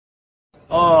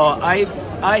Oh,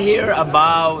 I hear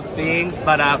about things,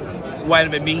 but while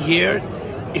being here,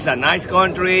 it's a nice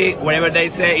country. Whatever they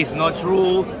say is not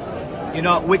true. You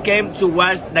know, we came to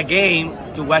watch the game,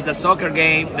 to watch the soccer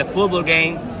game, the football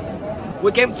game.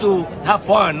 We came to have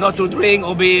fun, not to drink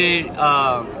or be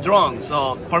drunk.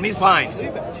 So for me, it's fine.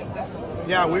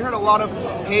 Yeah, we heard a lot of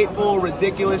hateful,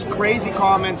 ridiculous, crazy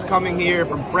comments coming here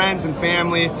from friends and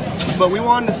family, but we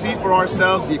wanted to see for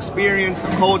ourselves the experience, the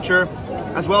culture,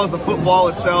 as well as the football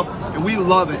itself, and we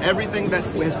love it. Everything that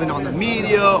has been on the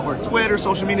media or Twitter,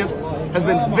 social media, has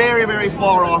been very, very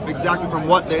far off exactly from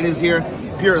what it is here.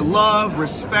 Pure love,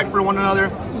 respect for one another.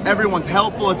 Everyone's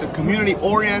helpful. It's a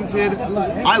community-oriented.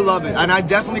 I love it, and I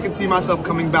definitely can see myself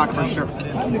coming back for sure.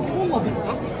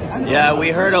 Yeah,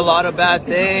 we heard a lot of bad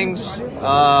things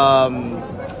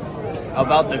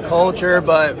about the culture,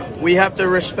 but we have to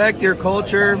respect your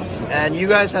culture, and you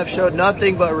guys have showed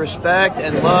nothing but respect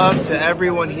and love to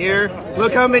everyone here.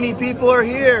 Look how many people are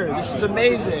here. This is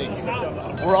amazing.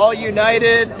 We're all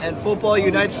united, and football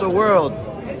unites the world.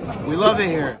 We love it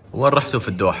here. وين رحتوا في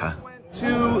الدوحة؟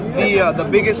 To the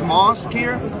biggest mosque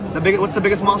here. What's the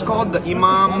biggest mosque called? The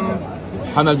Imam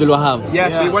Muhammad Abd.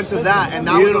 Yes, we went to that, and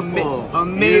that Beautiful. was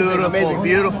amazing,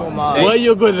 Beautiful mosque. Why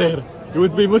you go there? You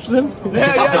would be Muslim?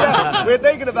 Yeah. We're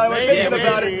thinking about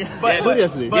it. But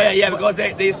seriously? Yeah, because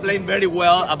they explain very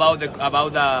well about the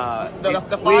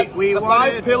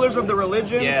five pillars of the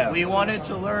religion. Yeah. We wanted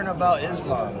to learn about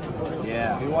Islam.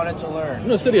 Yeah. We wanted to learn.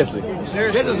 No, seriously.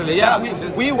 Seriously. Yeah.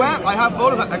 We went. I have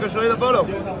photos. I can show you the photo.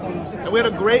 And we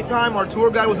had a great time. Our tour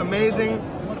guide was amazing.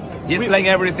 He explained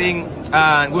everything,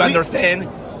 and we understand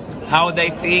how they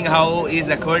think, how is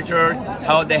the culture,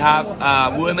 how they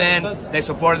have women, they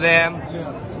support them.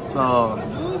 So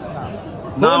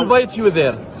Who invite you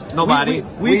there? nobody.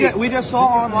 We just saw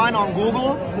online on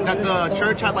Google that the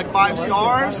church had like 5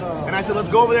 stars, and I said, let's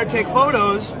go over there and take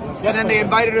photos. And then they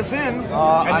invited us in,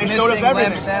 and they showed us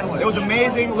everything. It was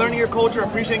amazing, learning your culture,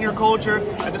 appreciating your culture.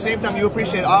 At the same time, you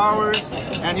appreciate ours.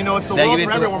 And you know, it's the world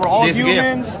for everyone. We're all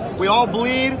humans. We all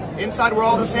bleed. Inside, we're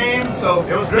all the same. So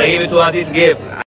it was great. They give it to us this gift.